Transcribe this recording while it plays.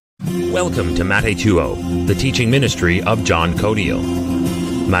Welcome to Matheteuo, the teaching ministry of John Codiel.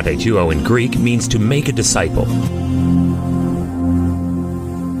 Matheteuo in Greek means to make a disciple.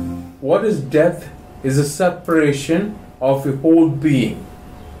 What is death? Is a separation of a whole being.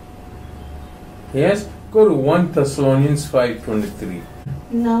 Yes? Go to 1 Thessalonians 5:23.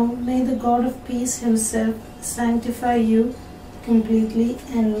 Now may the God of peace himself sanctify you completely,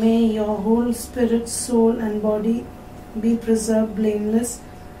 and may your whole spirit, soul, and body be preserved blameless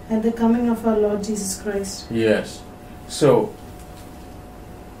at the coming of our Lord Jesus Christ. Yes. So,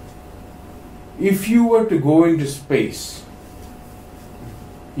 if you were to go into space,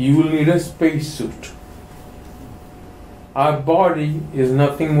 you will need a spacesuit. Our body is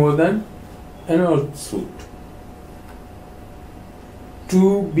nothing more than an earth suit.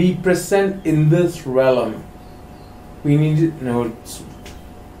 To be present in this realm, we need an earth suit.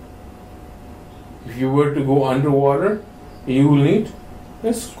 If you were to go underwater, you will need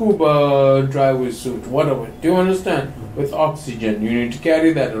a scuba driver suit, whatever. Do you understand? With oxygen, you need to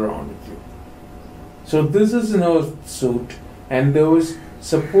carry that around with you. So this is an earth suit, and there was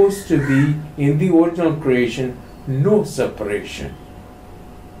supposed to be, in the original creation, no separation.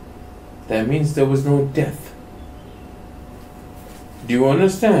 That means there was no death. Do you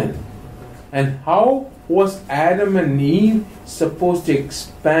understand? And how was Adam and Eve supposed to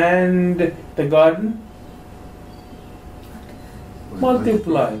expand the garden?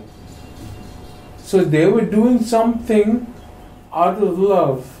 Multiply. So they were doing something out of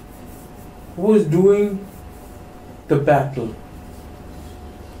love. Who was doing the battle?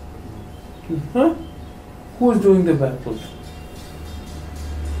 Huh? Who was doing the battle?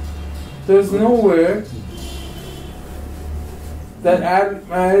 There's nowhere that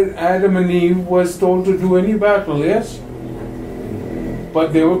Adam and Eve was told to do any battle, yes?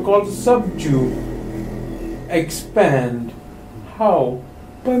 But they were called to subdue, expand. How?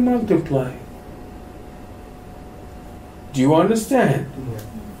 By multiplying. Do you understand?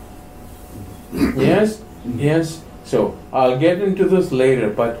 Yes? Yes? So, I'll get into this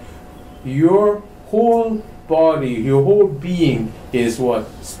later, but your whole body, your whole being is what?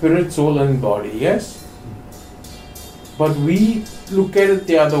 Spirit, soul, and body, yes? But we look at it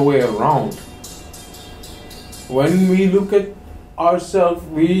the other way around. When we look at ourselves,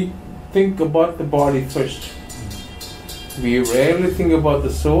 we think about the body first. We rarely think about the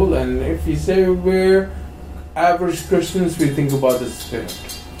soul, and if we say we're average Christians, we think about the spirit.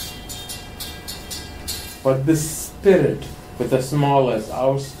 But the spirit, with a small s,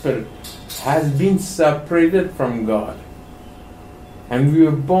 our spirit, has been separated from God. And we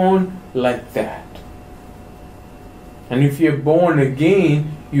were born like that. And if you're born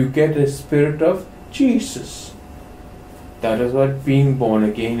again, you get a spirit of Jesus. That is what being born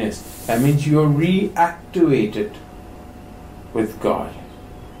again is. That means you're reactivated with God.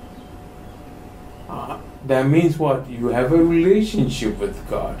 That means what? You have a relationship with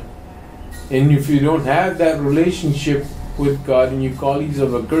God. And if you don't have that relationship with God and you call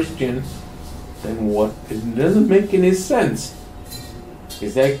yourself a Christian, then what? It doesn't make any sense.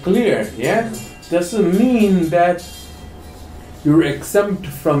 Is that clear? Yeah? Doesn't mean that you're exempt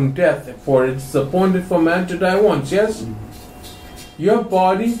from death, for it's appointed for man to die once, yes? Your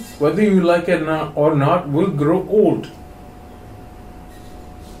body, whether you like it or not, will grow old.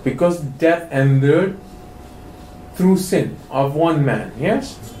 Because death ended through sin of one man,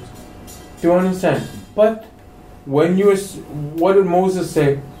 yes? Do you understand? But when you, what did Moses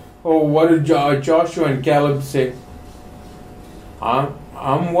say? Or what did Joshua and Caleb say?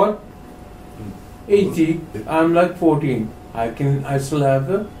 I'm what? 80. I'm like 14. I still have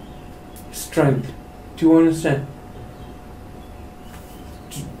the strength. Do you understand?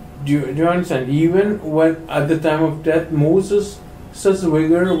 Do you understand? Even when at the time of death, Moses'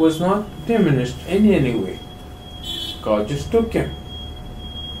 vigor was not diminished in any way. God just took him.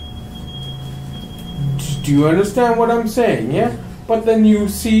 Do you understand what I'm saying? Yeah? But then you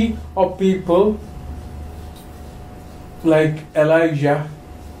see people like Elijah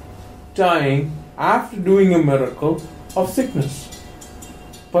dying after doing a miracle of sickness.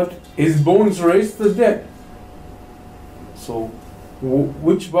 But his bones raised the dead. So,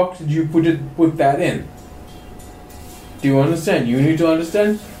 which box did you put that in? Do you understand? You need to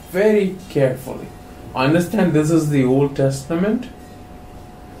understand very carefully. Understand this is the Old Testament.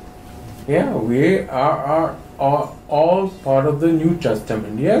 Yeah, we are all part of the New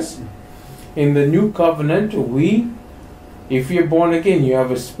Testament, yes? In the New Covenant, if you're born again, you have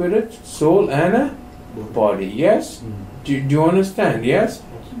a spirit, soul, and a body, yes? Do you understand, yes?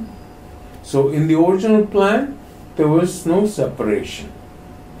 So in the original plan, there was no separation.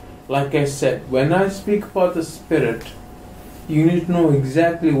 Like I said, when I speak about the spirit, you need to know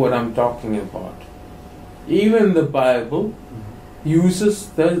exactly what I'm talking about. Even the Bible uses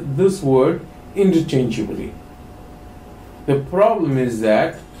this word interchangeably. The problem is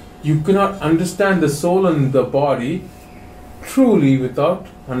that you cannot understand the soul and the body truly without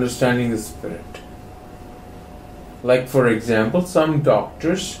understanding the spirit. Like, for example, some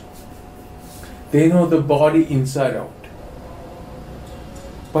doctors, they know the body inside out,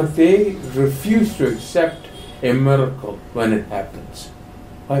 but they refuse to accept a miracle when it happens.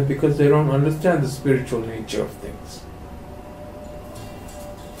 Why? Because they don't understand the spiritual nature of things.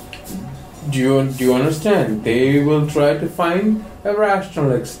 Do you understand? They will try to find a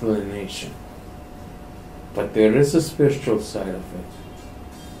rational explanation, but there is a spiritual side of it.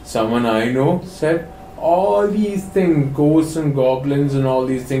 Someone I know said, all these things, ghosts and goblins and all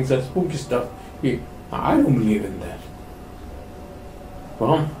these things are spooky stuff. I don't believe in that.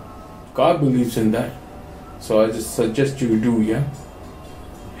 Well, God believes in that. So I just suggest you do, yeah?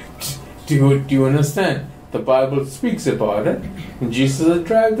 Do you understand? The Bible speaks about it. And Jesus will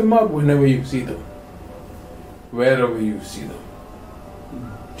drive them out whenever you see them. Wherever you see them.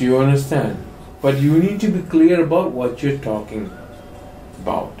 Do you understand? But you need to be clear about what you're talking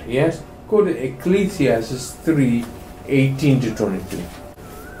about. Yes? Go to Ecclesiastes 3:18-22.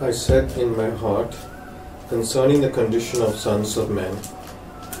 I said in my heart, concerning the condition of sons of men,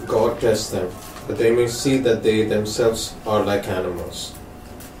 God tests them, that they may see that they themselves are like animals.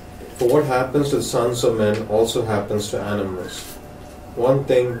 For what happens to the sons of men also happens to animals. One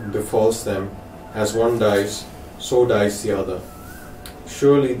thing befalls them, as one dies, so dies the other.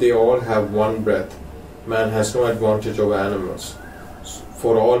 Surely they all have one breath. Man has no advantage over animals,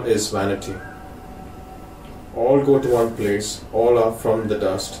 for all is vanity. All go to one place, all are from the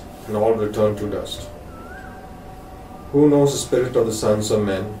dust, and all return to dust. Who knows the spirit of the sons of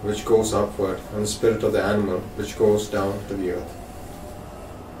men, which goes upward, and the spirit of the animal, which goes down to the earth?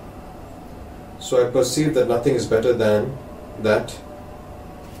 So I perceive that nothing is better than that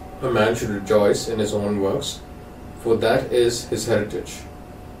a man should rejoice in his own works, for that is his heritage.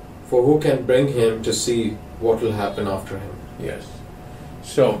 For who can bring him to see what will happen after him? Yes.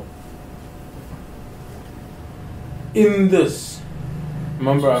 So, in this,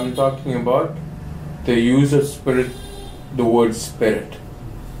 remember I'm talking about the use of spirit, the word spirit.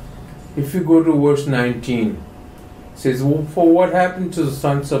 If you go to verse 19, it says, for what happened to the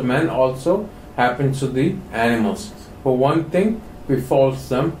sons of men also happens to the animals. For one thing befalls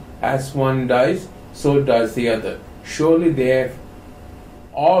them, as one dies, so does the other. Surely they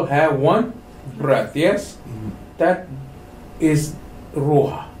all have one breath, yes? That is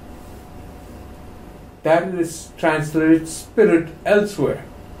Ruah. That is translated spirit elsewhere.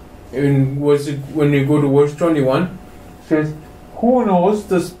 When you go to verse 21, it says, who knows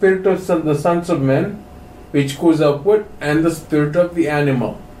the spirit of the sons of men, which goes upward, and the spirit of the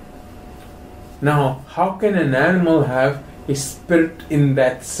animal? Now, how can an animal have a spirit in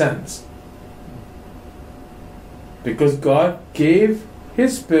that sense? Because God gave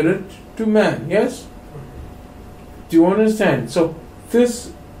His spirit to man, yes? Do you understand? So,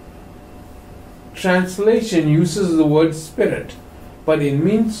 this translation uses the word spirit, but it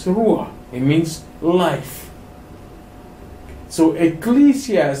means ruah, it means life. So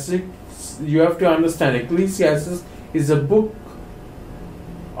Ecclesiastes, you have to understand, Ecclesiastes is a book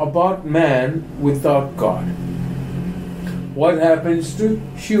about man without God. What happens to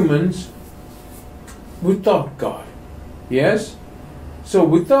humans without God? Yes? So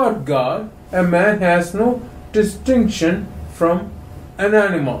without God, a man has no distinction from an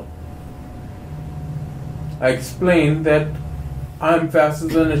animal. I explained that I'm faster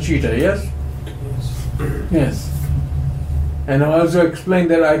than a cheetah, yes? Yes. And I also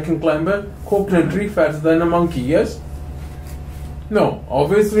explained that I can climb a coconut tree faster than a monkey, yes? No,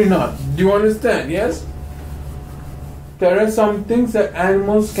 obviously not. Do you understand, yes? There are some things that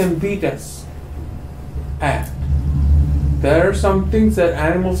animals can beat us at. There are some things that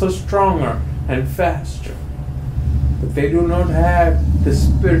animals are stronger and faster. But they do not have the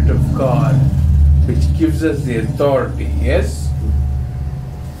Spirit of God, which gives us the authority, yes?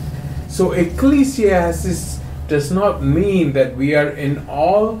 So Ecclesiastes does not mean that we are in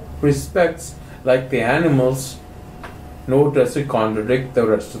all respects like the animals, nor does it contradict the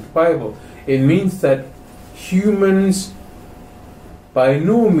rest of the Bible. It means that humans by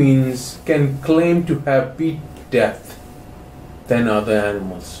no means can claim to have beat death than other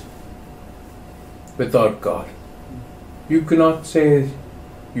animals without God. You cannot say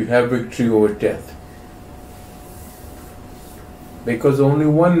you have victory over death, because only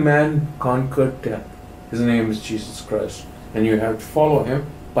one man conquered death. His name is Jesus Christ, and you have to follow Him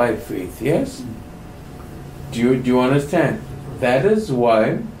by faith. Yes? Do you understand? That is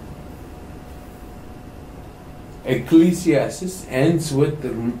why Ecclesiastes ends with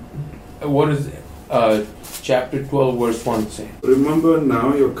what is chapter 12 verse 1 say? Remember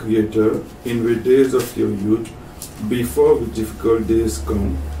now your Creator in the days of your youth, before the difficult days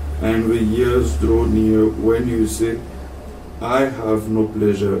come, and the years draw near, when you say, I have no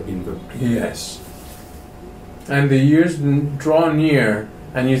pleasure in them. Yes. And the years draw near,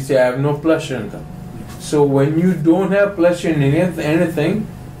 and you say, I have no pleasure in them. So when you don't have pleasure in anything,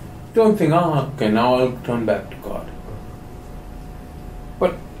 don't think, okay, now I'll turn back to God.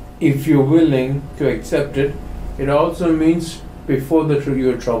 But if you're willing to accept it, it also means before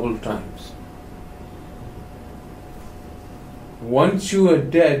your troubled times. Once you are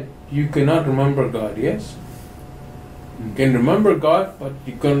dead, you cannot remember God, yes? You can remember God, but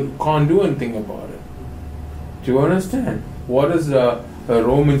you can't do anything about it. Do you understand? What does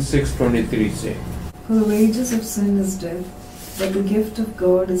Romans 6:23 say? For the wages of sin is death, but the gift of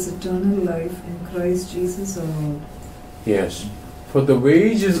God is eternal life in Christ Jesus our Lord. Yes. For the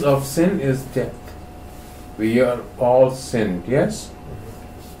wages of sin is death. We are all sinned, yes?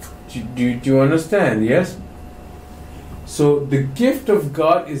 Do you understand? Yes? So the gift of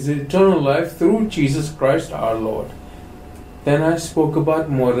God is eternal life through Jesus Christ our Lord. Then I spoke about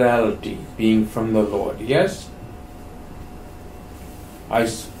morality being from the Lord, yes?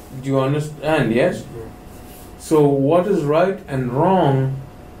 Do you understand? Yes? So what is right and wrong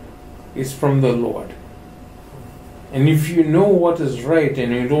is from the Lord. And if you know what is right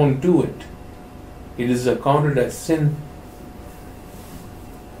and you don't do it, it is accounted as sin.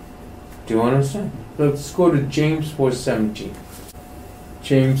 Do you understand? Let's go to James 4:17.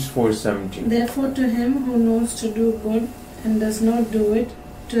 James 4:17. Therefore, to him who knows to do good and does not do it,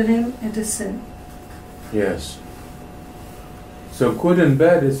 to him it is sin. Yes. So good and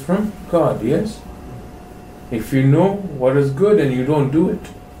bad is from God, yes? If you know what is good and you don't do it,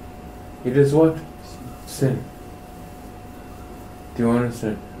 it is what? Sin. Do you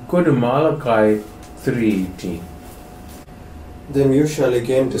understand? Go to Malachi 3:18. Then you shall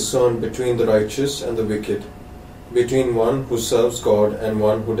again discern between the righteous and the wicked, between one who serves God and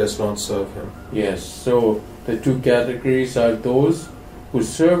one who does not serve him. Yes, so the two categories are those who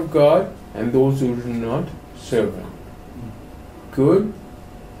serve God and those who do not serve him. Good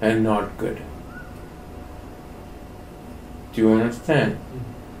and not good. Do you understand?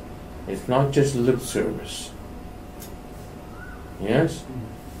 It's not just lip service. Yes?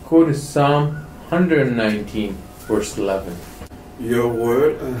 Go to Psalm 119 verse 11. Your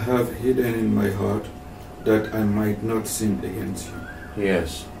word I have hidden in my heart, that I might not sin against you.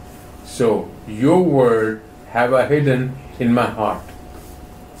 Yes. So, your word have I hidden in my heart.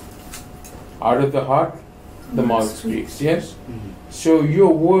 Out of the heart, the mouth speaks. Yes? So,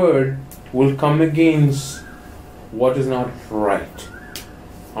 your word will come against what is not right.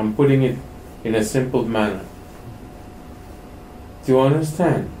 I'm putting it in a simple manner. Do you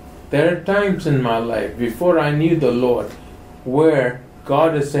understand? There are times in my life, before I knew the Lord, where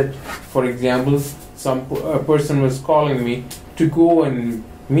God has said, for example, a person was calling me to go and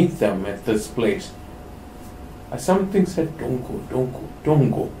meet them at this place. Something said, don't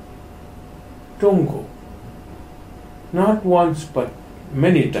go. Not once, but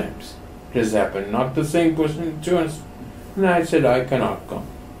many times it has happened. Not the same person once. And I said, I cannot come.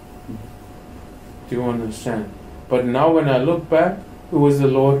 Do you understand? But now when I look back, it was the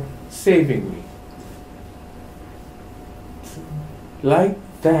Lord saving me. Like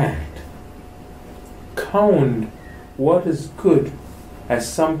that, count what is good as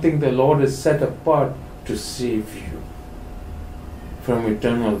something the Lord has set apart to save you from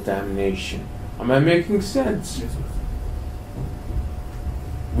eternal damnation. Am I making sense? Yes.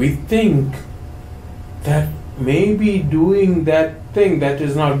 We think that maybe doing that thing that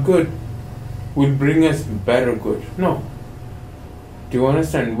is not good will bring us better good. No. Do you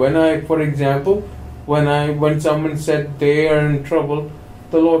understand? For example, when someone said they are in trouble,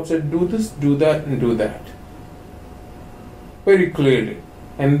 the Lord said, do this, do that, and do that. Very clearly.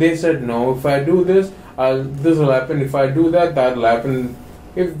 And they said, no, if I do this, this will happen. If I do that, that will happen.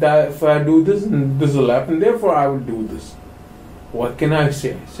 If I do this, this will happen. Therefore, I will do this. What can I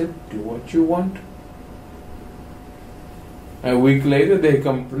say? I said, do what you want. A week later, they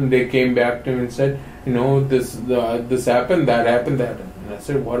came back to me and said, this happened, that happened, that happened. And I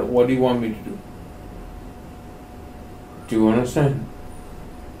said, what do you want me to do? Do you understand?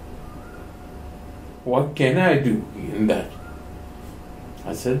 What can I do in that?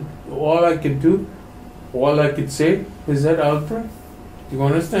 I said, all I could say is that I'll pray. Do you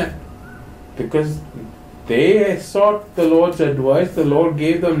understand? Because they sought the Lord's advice, the Lord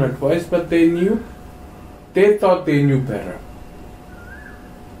gave them advice, but they thought they knew better.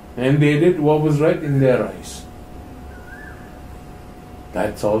 And they did what was right in their eyes.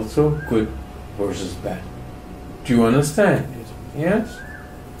 That's also good versus bad. Do you understand? Yes?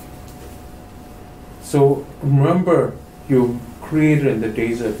 So remember, you created in the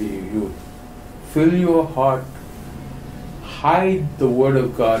days of your youth. Fill your heart. Hide the word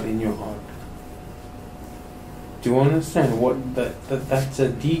of God in your heart. Do you understand what that's a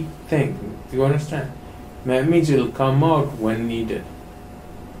deep thing? Do you understand? That means it'll come out when needed.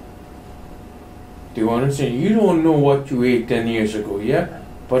 Do you understand? You don't know what you ate 10 years ago, yeah?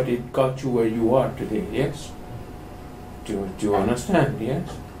 But it got you where you are today, yes? Do you understand, yes?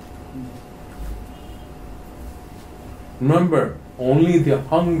 Remember, only the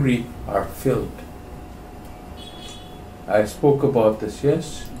hungry are filled. I spoke about this,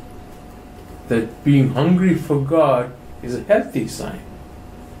 yes? That being hungry for God is a healthy sign.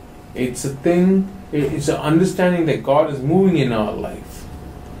 It's a thing, it's an understanding that God is moving in our life.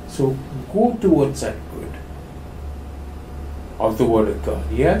 So go towards that good of the Word of God,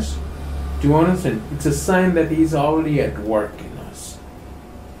 yes? Do you understand? It's a sign that He's already at work in us.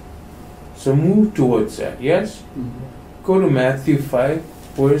 So move towards that, yes? Go to Matthew 5,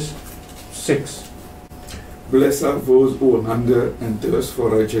 verse 6. Blessed are those who hunger and thirst for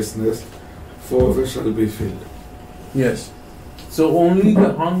righteousness, for they shall be filled. Yes. So only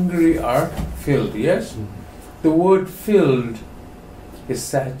the hungry are filled, yes? The word filled is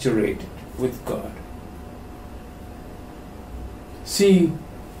saturated with God. See,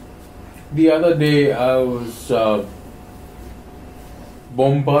 the other day I was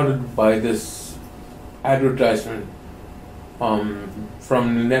bombarded by this advertisement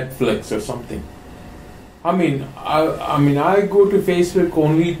from Netflix or something. I mean, I go to Facebook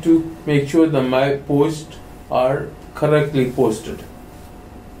only to make sure that my posts are correctly posted.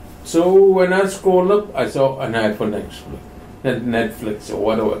 So when I scroll up, I saw an ad for Netflix or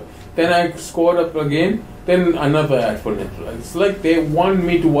whatever. Then I scroll up again, then another ad for Netflix. It's like they want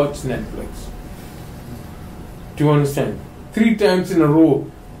me to watch Netflix. Do you understand? 3 times in a row.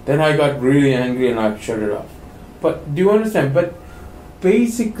 Then I got really angry and I shut it off. But do you understand? But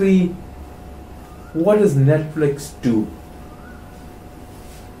basically, what does Netflix do?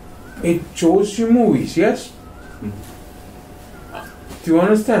 It shows you movies, yes? Do you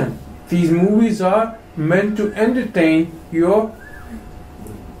understand? These movies are meant to entertain your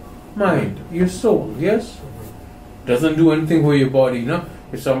mind, your soul, yes? Doesn't do anything for your body, no?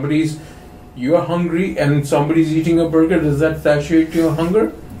 If you're hungry and somebody's eating a burger, does that satiate your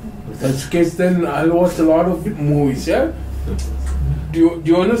hunger? If that's the case, then I'll watch a lot of movies, yeah? Do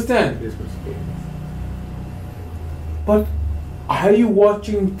you understand? But are you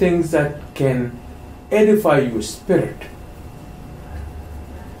watching things that can edify your spirit?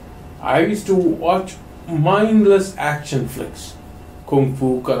 I used to watch mindless action flicks, kung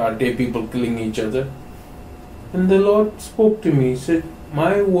fu, karate, people killing each other. And the Lord spoke to me, He said,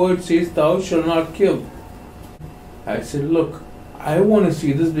 my word says thou shalt not kill. I said, look, I want to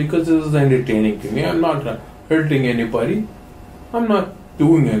see this because this is entertaining to me. I'm not hurting anybody. I'm not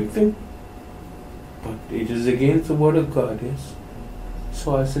doing anything. But it is against the word of God, yes.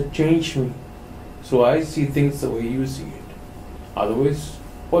 So I said, change me. So I see things the way you see it. Otherwise,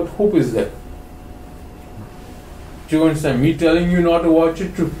 what hope is there? Do you understand? Me telling you not to watch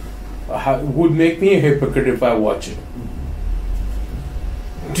it would make me a hypocrite if I watch it.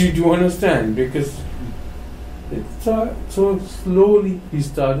 Do you understand? Because so slowly he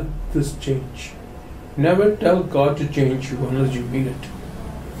started this change. Never tell God to change you unless you mean it.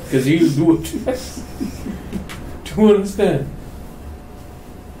 Because He'll do it. Do you understand?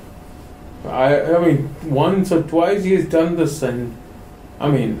 I mean, once or twice He has done this, and I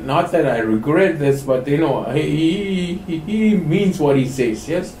mean, not that I regret this, but you know, He means what He says,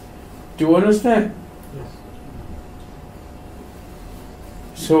 yes? Do you understand? Yes.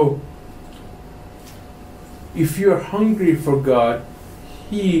 So, if you're hungry for God,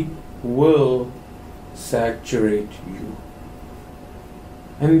 He will saturate you.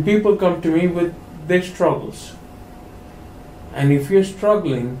 And people come to me with their struggles. And if you're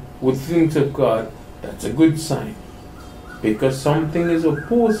struggling with things of God, that's a good sign. Because something is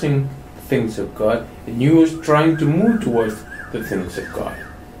opposing the things of God, and you are trying to move towards the things of God.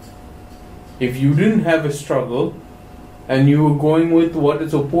 If you didn't have a struggle, and you were going with what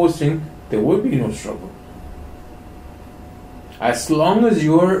is opposing, there would be no struggle. As long as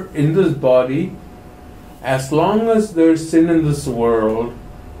you're in this body, as long as there's sin in this world,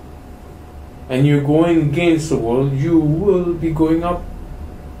 and you're going against the world, you will be going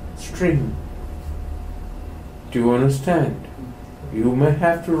upstream. Do you understand? You may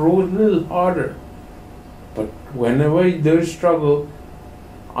have to row a little harder. But whenever there's struggle,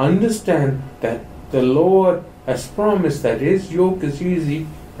 understand that the Lord has promised that His yoke is easy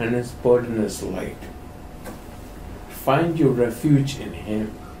and His burden is light. Find your refuge in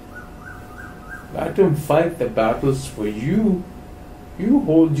Him. Let Him fight the battles for you. You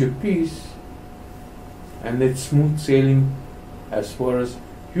hold your peace, and it's smooth sailing as far as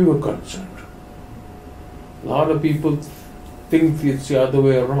you are concerned. A lot of people think it's the other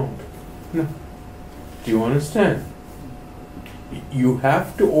way around. No. Do you understand? You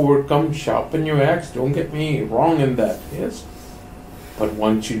have to overcome, sharpen your axe. Don't get me wrong in that, yes? But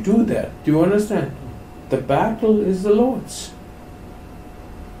once you do that, do you understand? The battle is the Lord's.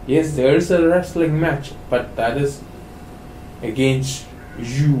 Yes, there is a wrestling match, but that is against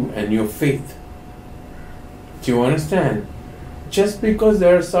you and your faith. Do you understand? Just because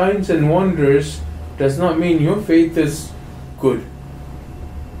there are signs and wonders does not mean your faith is good.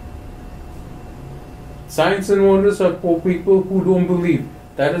 Signs and wonders are for people who don't believe.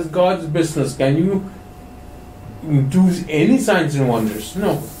 That is God's business. Can you do any signs and wonders?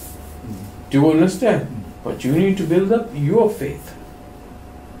 No. Do you understand? But you need to build up your faith.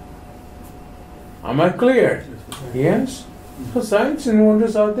 Am I clear? Yes? So signs and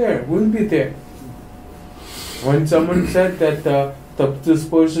wonders are there. Will be there. When someone said that this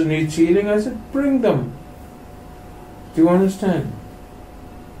person needs healing, I said, bring them. Do you understand?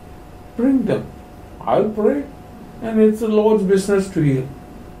 Bring them. I'll pray, and it's the Lord's business to heal.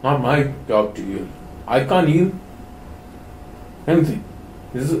 Not my job to heal. I can't heal anything.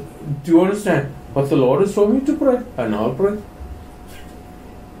 Do you understand? But the Lord has told me to pray, and I'll pray.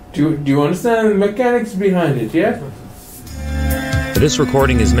 Do you understand the mechanics behind it, yeah? This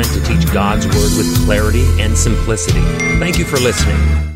recording is meant to teach God's Word with clarity and simplicity. Thank you for listening.